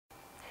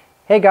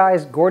Hey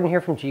guys, Gordon here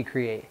from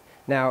gCreate.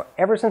 Now,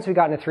 ever since we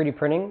got into 3D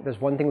printing,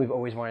 there's one thing we've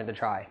always wanted to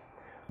try.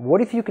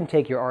 What if you can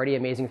take your already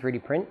amazing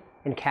 3D print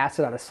and cast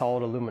it out of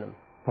solid aluminum?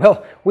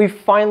 Well, we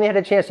finally had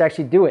a chance to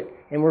actually do it,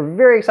 and we're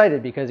very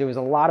excited because it was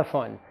a lot of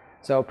fun.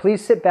 So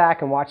please sit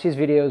back and watch these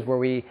videos where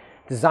we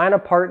design a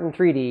part in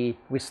 3D,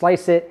 we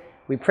slice it,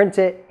 we print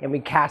it, and we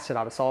cast it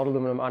out of solid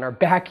aluminum on our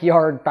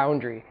backyard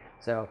foundry.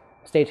 So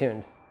stay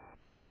tuned.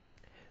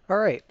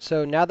 Alright,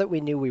 so now that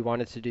we knew we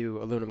wanted to do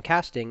aluminum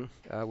casting,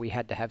 we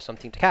had to have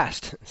something to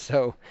cast.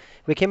 So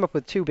we came up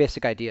with two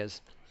basic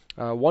ideas.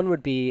 One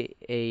would be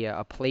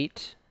a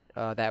plate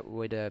that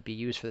would be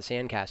used for the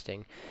sand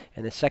casting,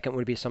 and the second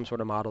would be some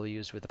sort of model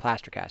used with the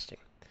plaster casting.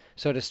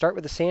 So to start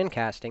with the sand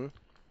casting,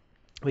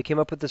 we came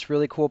up with this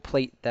really cool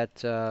plate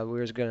that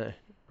was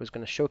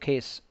gonna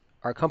showcase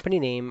our company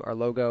name, our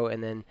logo,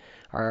 and then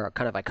our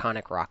kind of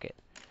iconic rocket.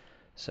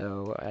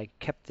 So I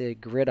kept the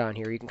grid on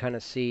here. You can kind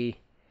of see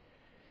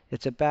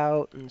it's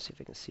about, let's see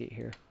if I can see it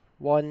here,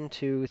 1,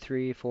 2,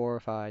 3, 4,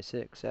 5,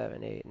 6,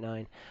 7, 8,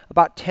 9,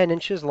 about 10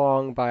 inches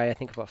long by I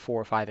think about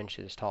 4 or 5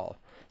 inches tall.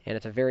 And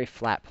it's a very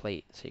flat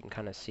plate, so you can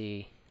kind of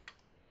see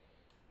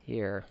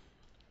here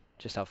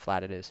just how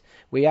flat it is.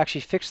 We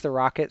actually fixed the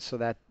rocket so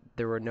that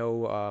there were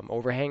no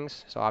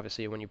overhangs. So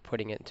obviously when you're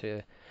putting it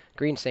into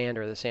green sand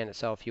or the sand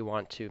itself, you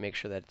want to make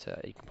sure that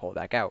you can pull it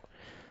back out.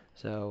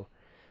 So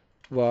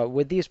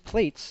with these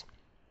plates,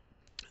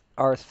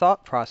 our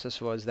thought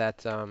process was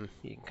that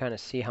you can kind of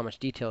see how much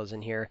detail is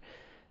in here.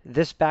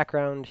 This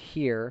background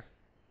here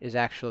is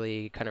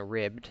actually kind of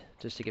ribbed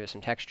just to give it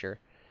some texture.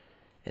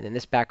 And then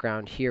this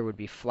background here would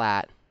be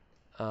flat.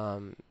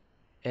 And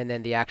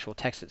then the actual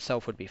text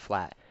itself would be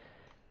flat.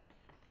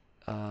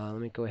 Let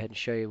me go ahead and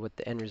show you what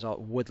the end result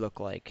would look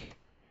like.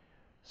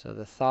 So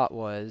the thought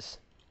was,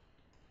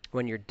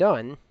 when you're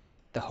done,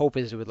 the hope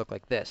is it would look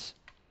like this.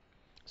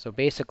 So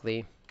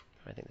basically,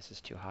 I think this is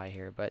too high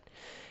here, but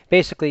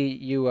basically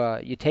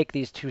you take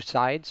these two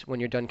sides when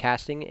you're done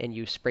casting and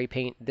you spray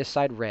paint this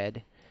side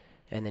red,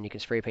 and then you can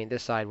spray paint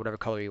this side whatever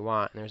color you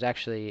want. And there's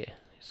actually,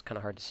 it's kind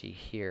of hard to see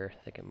here,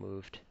 I think it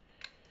moved,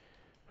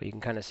 but you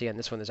can kind of see on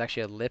this one there's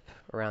actually a lip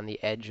around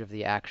the edge of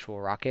the actual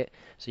rocket,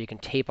 so you can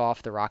tape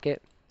off the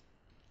rocket.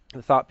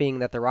 The thought being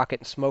that the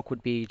rocket and smoke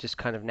would be just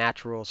kind of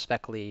natural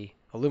speckly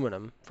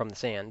aluminum from the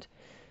sand.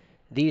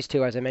 These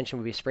two, as I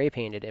mentioned, would be spray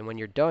painted, and when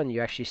you're done,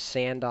 you actually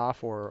sand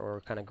off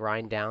or kind of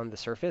grind down the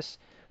surface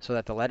so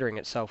that the lettering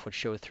itself would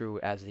show through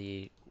as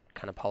the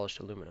kind of polished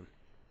aluminum.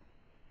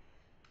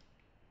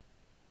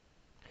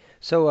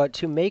 So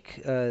to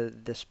make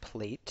this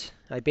plate,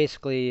 I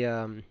basically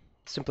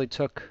simply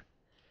took,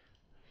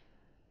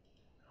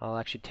 I'll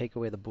actually take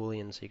away the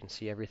boolean so you can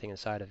see everything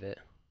inside of it.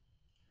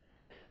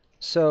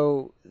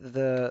 So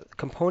the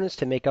components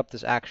to make up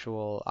this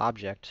actual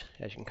object,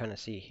 as you can kind of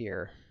see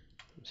here,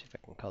 let's see if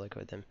I can color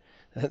code them.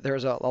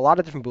 There's a lot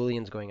of different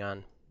booleans going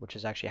on, which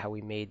is actually how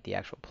we made the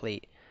actual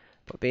plate.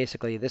 But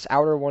basically, this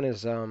outer one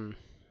is,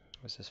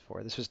 what's this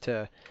for? This was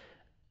to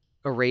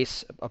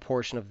erase a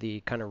portion of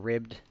the kind of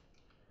ribbed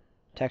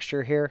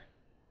texture here.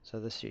 So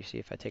this, you see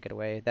if I take it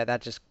away,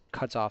 that just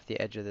cuts off the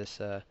edge of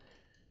this,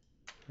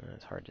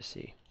 it's hard to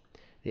see,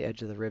 the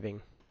edge of the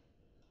ribbing.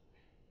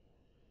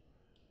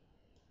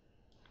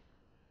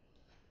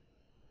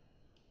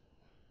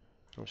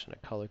 I'm just going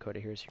to color code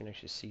it here so you can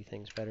actually see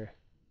things better.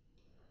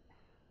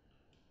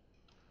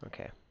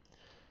 Okay.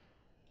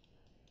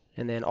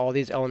 And then all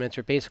these elements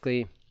are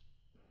basically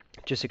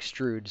just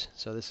extrudes.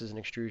 So this is an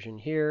extrusion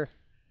here,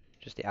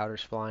 just the outer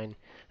spline.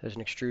 There's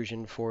an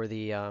extrusion for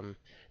the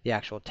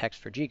actual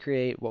text for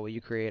gCreate, what will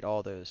you create,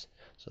 all those.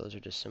 So those are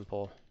just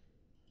simple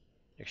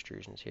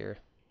extrusions here.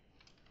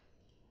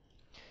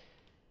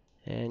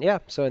 And yeah,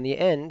 so in the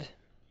end,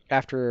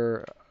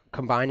 after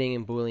combining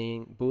and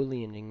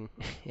booleaning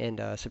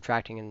and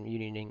subtracting and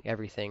unioning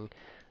everything,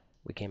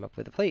 we came up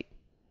with a plate.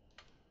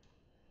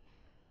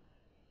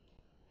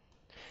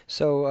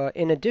 So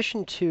in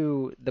addition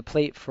to the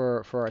plate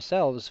for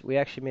ourselves, we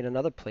actually made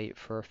another plate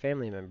for a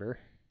family member,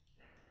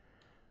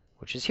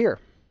 which is here.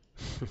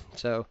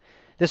 So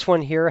this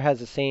one here has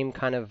the same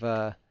kind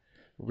of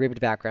ribbed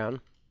background.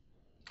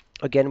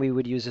 Again, we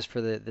would use this for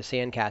the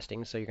sand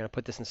casting. So you're going to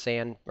put this in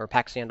sand or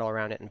pack sand all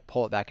around it and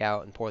pull it back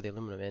out and pour the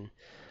aluminum in.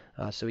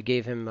 So we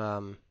gave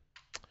him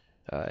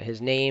his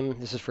name.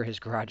 This is for his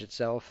garage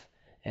itself.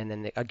 And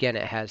then again,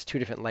 it has two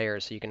different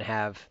layers. So you can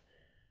have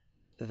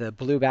the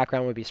blue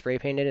background would be spray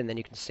painted, and then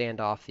you can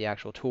sand off the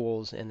actual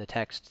tools and the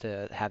text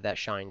to have that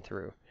shine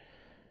through.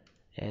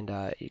 And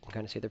you can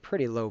kind of see they're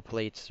pretty low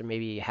plates. They're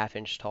maybe ½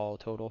 inch tall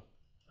total.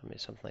 I mean,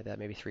 something like that,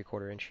 maybe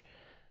 3/4 inch.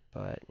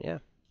 But yeah.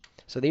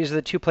 So these are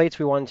the two plates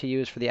we wanted to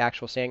use for the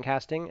actual sand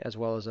casting, as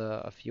well as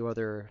a few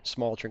other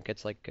small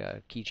trinkets like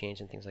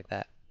keychains and things like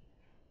that.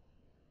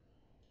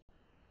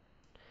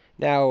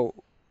 Now,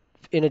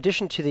 in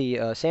addition to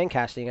the sand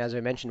casting, as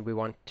I mentioned, we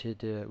wanted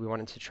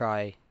to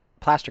try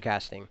plaster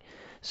casting.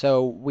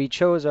 So we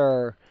chose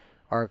our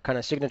kind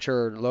of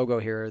signature logo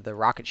here, the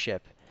rocket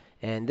ship,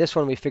 and this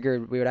one we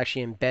figured we would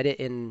actually embed it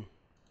in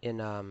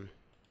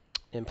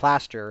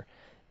plaster,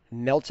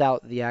 melts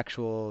out the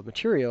actual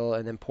material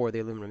and then pour the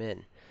aluminum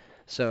in.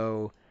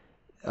 So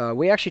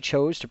we actually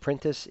chose to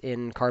print this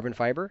in carbon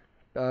fiber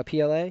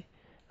PLA,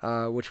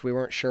 which we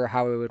weren't sure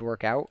how it would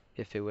work out,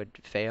 if it would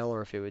fail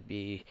or if it would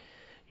be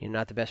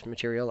not the best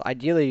material.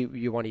 Ideally,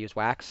 you want to use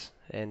wax,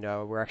 and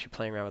we're actually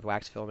playing around with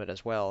wax filament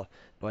as well,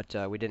 but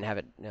we didn't have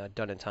it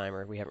done in time,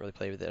 or we haven't really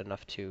played with it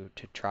enough to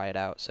try it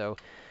out. So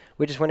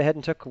we just went ahead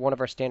and took one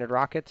of our standard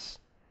rockets.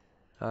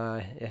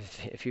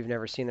 If you've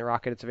never seen the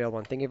rocket, it's available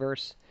on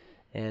Thingiverse,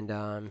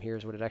 and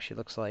here's what it actually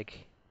looks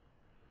like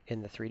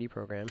in the 3D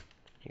program.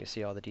 You can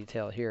see all the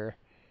detail here.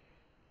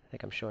 I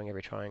think I'm showing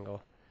every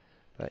triangle,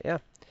 but yeah.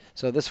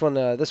 So this one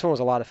was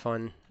a lot of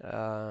fun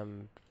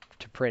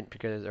to print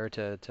because, or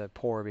to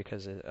pour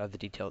because of the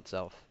detail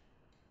itself.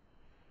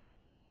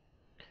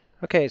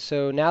 Okay,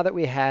 so now that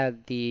we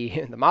had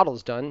the the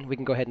models done, we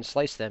can go ahead and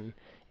slice them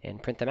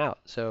and print them out.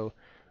 So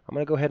I'm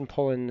going to go ahead and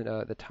pull in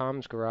the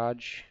Tom's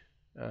Garage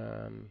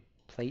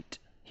plate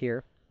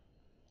here.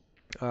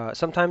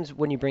 Sometimes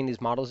when you bring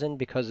these models in,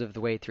 because of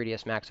the way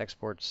 3ds Max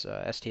exports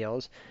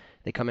STLs,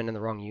 they come in the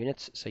wrong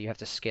units, so you have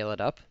to scale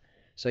it up.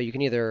 So you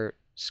can either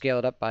scale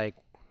it up by,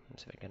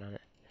 let's see if I can get on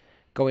it,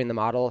 going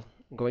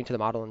to the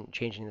model and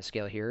changing the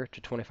scale here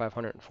to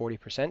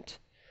 2540%,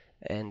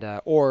 and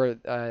or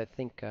I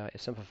think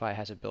Simplify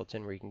has it built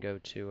in where you can go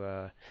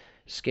to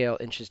scale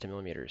inches to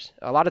millimeters.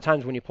 A lot of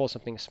times when you pull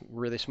something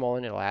really small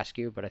in, it'll ask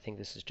you, but I think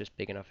this is just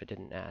big enough it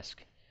didn't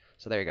ask.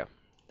 So there you go.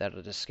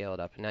 That'll just scale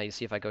it up. And now you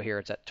see if I go here,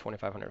 it's at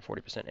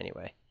 2540%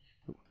 anyway.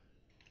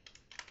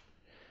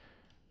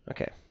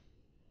 Okay.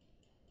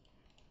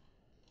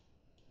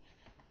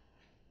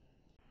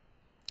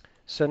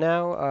 So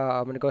now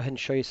I'm going to go ahead and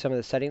show you some of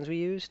the settings we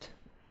used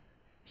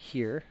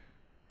here.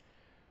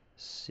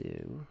 So,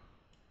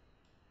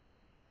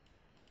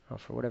 oh,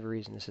 for whatever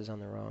reason, this is on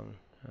the wrong.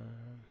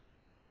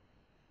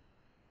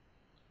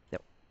 No.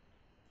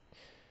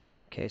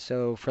 Okay,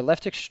 so for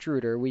left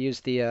extruder, we use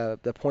the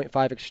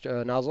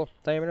 0.5 nozzle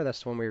diameter.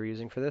 That's the one we were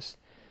using for this.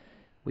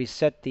 We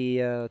set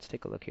the, let's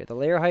take a look here. The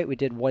layer height, we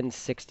did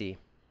 160.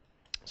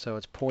 So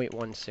it's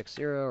 0.160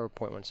 or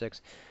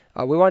 0.16.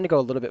 We wanted to go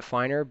a little bit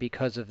finer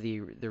because of the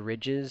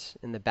ridges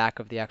in the back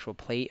of the actual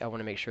plate. I want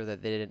to make sure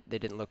that they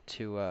didn't look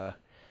too,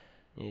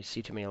 you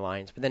see too many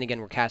lines. But then again,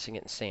 we're casting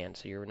it in sand,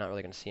 so you're not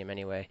really going to see them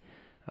anyway.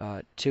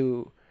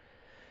 To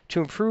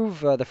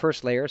improve the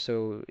first layer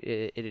so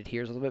it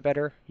adheres a little bit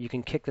better, you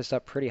can kick this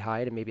up pretty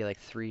high to maybe like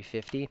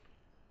 350.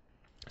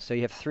 So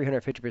you have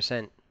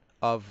 350%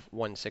 of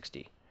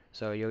 160.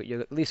 So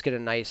you at least get a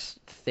nice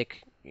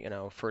thick,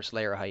 first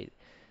layer height.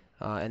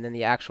 And then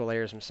the actual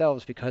layers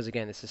themselves, because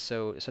again, this is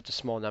such a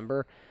small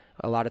number,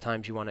 a lot of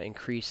times you want to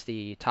increase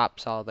the top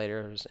solid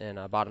layers and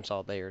bottom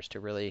solid layers to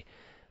really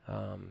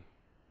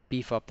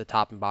beef up the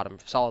top and bottom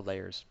solid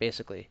layers,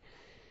 basically.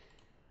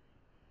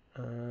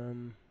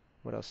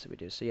 What else did we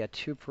do? So yeah,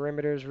 2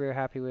 perimeters we were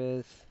happy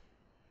with.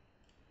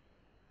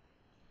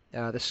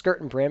 The skirt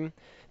and brim,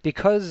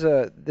 because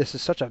this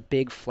is such a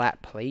big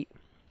flat plate,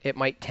 it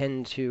might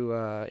tend to,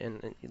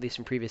 at least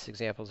in previous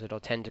examples,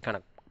 it'll tend to kind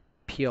of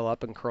peel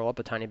up and curl up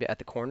a tiny bit at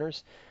the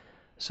corners.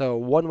 So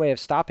one way of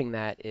stopping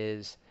that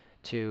is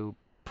to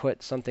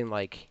put something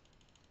like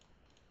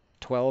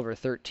 12 or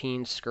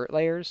 13 skirt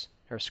layers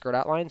or skirt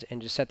outlines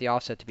and just set the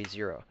offset to be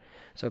 0.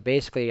 So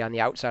basically on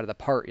the outside of the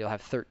part you'll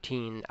have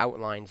 13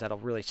 outlines that'll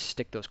really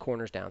stick those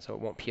corners down so it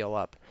won't peel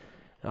up.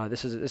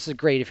 This is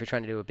great if you're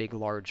trying to do a big,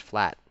 large,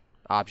 flat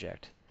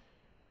object.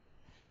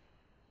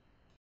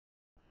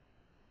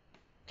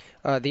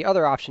 The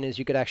other option is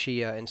you could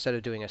actually, instead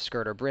of doing a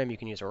skirt or brim, you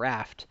can use a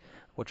raft,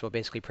 which will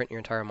basically print your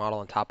entire model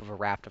on top of a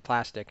raft of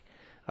plastic.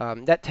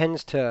 That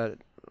tends to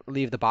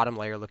leave the bottom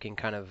layer looking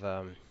kind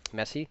of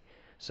messy,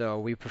 so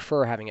we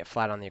prefer having it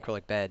flat on the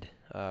acrylic bed,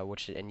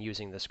 and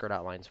using the skirt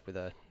outlines with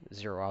a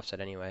 0 offset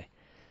anyway.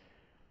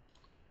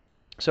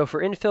 So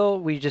for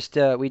infill,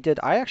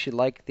 I actually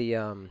like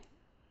the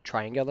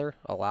triangular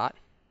a lot,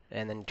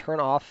 and then turn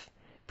off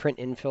print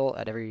infill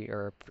at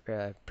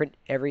print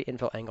every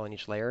infill angle in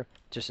each layer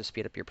just to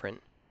speed up your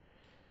print.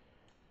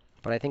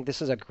 But I think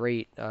this is a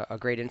great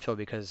infill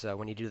because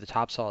when you do the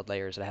top solid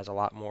layers, it has a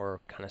lot more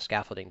kind of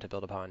scaffolding to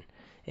build upon,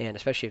 and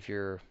especially if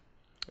your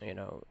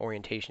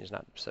orientation is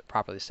not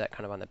properly set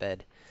kind of on the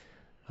bed.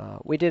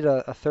 We did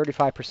a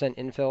 35%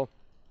 infill.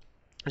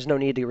 There's no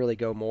need to really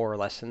go more or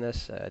less than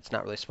this. It's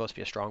not really supposed to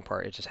be a strong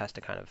part. It just has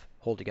to kind of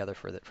hold together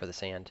for the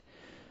sand.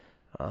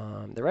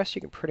 The rest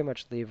you can pretty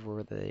much leave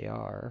where they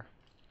are.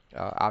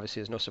 Obviously,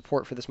 there's no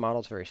support for this model.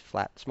 It's a very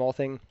flat, small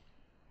thing.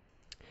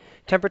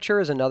 Temperature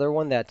is another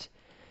one that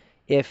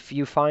if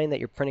you find that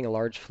you're printing a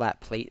large flat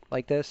plate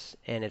like this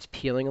and it's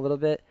peeling a little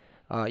bit,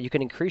 you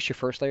can increase your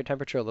first layer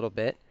temperature a little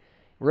bit.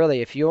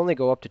 Really, if you only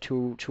go up to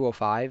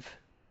 205,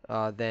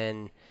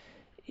 then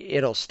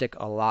it'll stick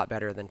a lot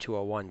better than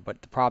 201.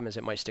 But the problem is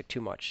it might stick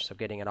too much. So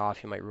getting it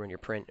off, you might ruin your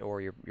print or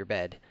your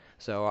bed.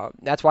 So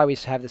that's why we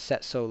have this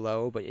set so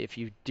low. But if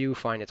you do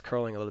find it's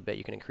curling a little bit,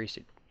 you can increase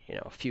it,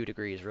 a few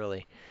degrees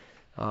really.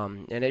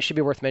 And it should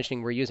be worth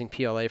mentioning we're using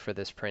PLA for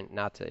this print,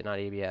 not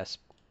ABS,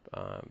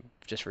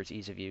 just for its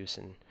ease of use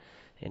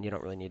and you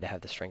don't really need to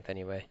have the strength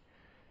anyway.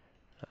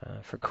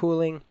 For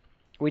cooling,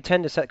 we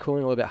tend to set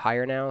cooling a little bit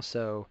higher now,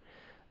 so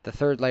the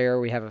third layer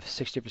we have a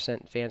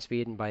 60% fan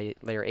speed, and by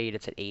layer 8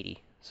 it's at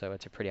 80, so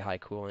it's a pretty high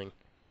cooling.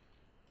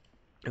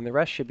 And the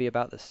rest should be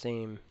about the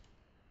same.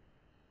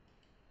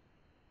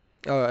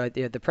 Oh,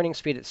 the printing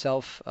speed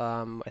itself,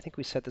 I think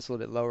we set this a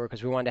little bit lower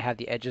because we wanted to have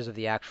the edges of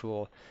the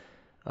actual,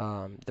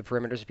 the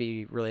perimeters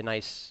be really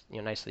nice,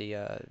 nicely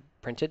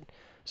printed.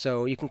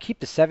 So you can keep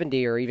the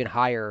 70 or even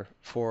higher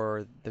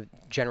for the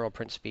general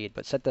print speed,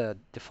 but set the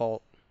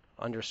default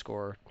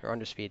underscore or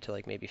underspeed to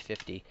like maybe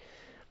 50.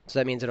 So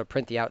that means it'll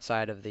print the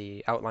outside of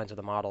the outlines of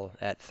the model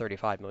at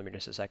 35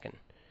 millimeters a second.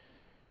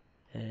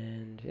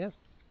 And yeah,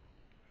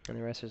 and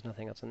the rest, there's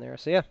nothing else in there.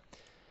 So yeah,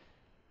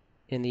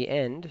 in the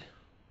end,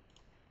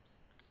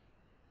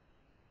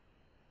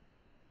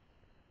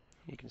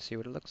 you can see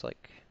what it looks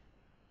like.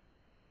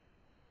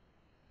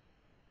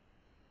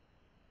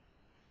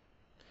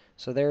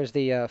 So there's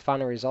the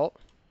final result.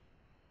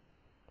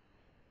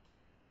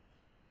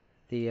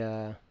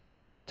 The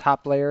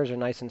top layers are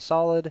nice and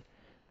solid.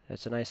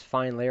 It's a nice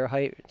fine layer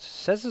height. It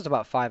says it's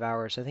about 5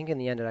 hours. I think in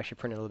the end it actually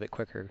printed a little bit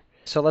quicker.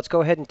 So let's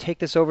go ahead and take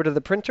this over to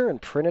the printer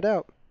and print it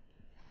out.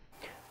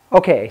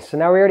 Okay, so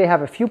now we already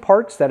have a few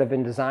parts that have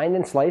been designed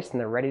and sliced and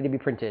they're ready to be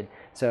printed.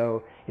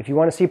 So if you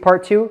want to see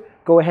part 2,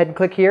 go ahead and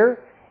click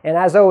here. And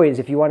as always,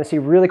 if you want to see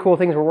really cool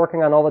things we're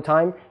working on all the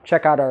time,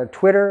 check out our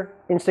Twitter,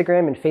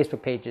 Instagram, and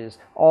Facebook pages,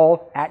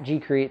 all at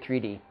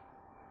gCreate3D.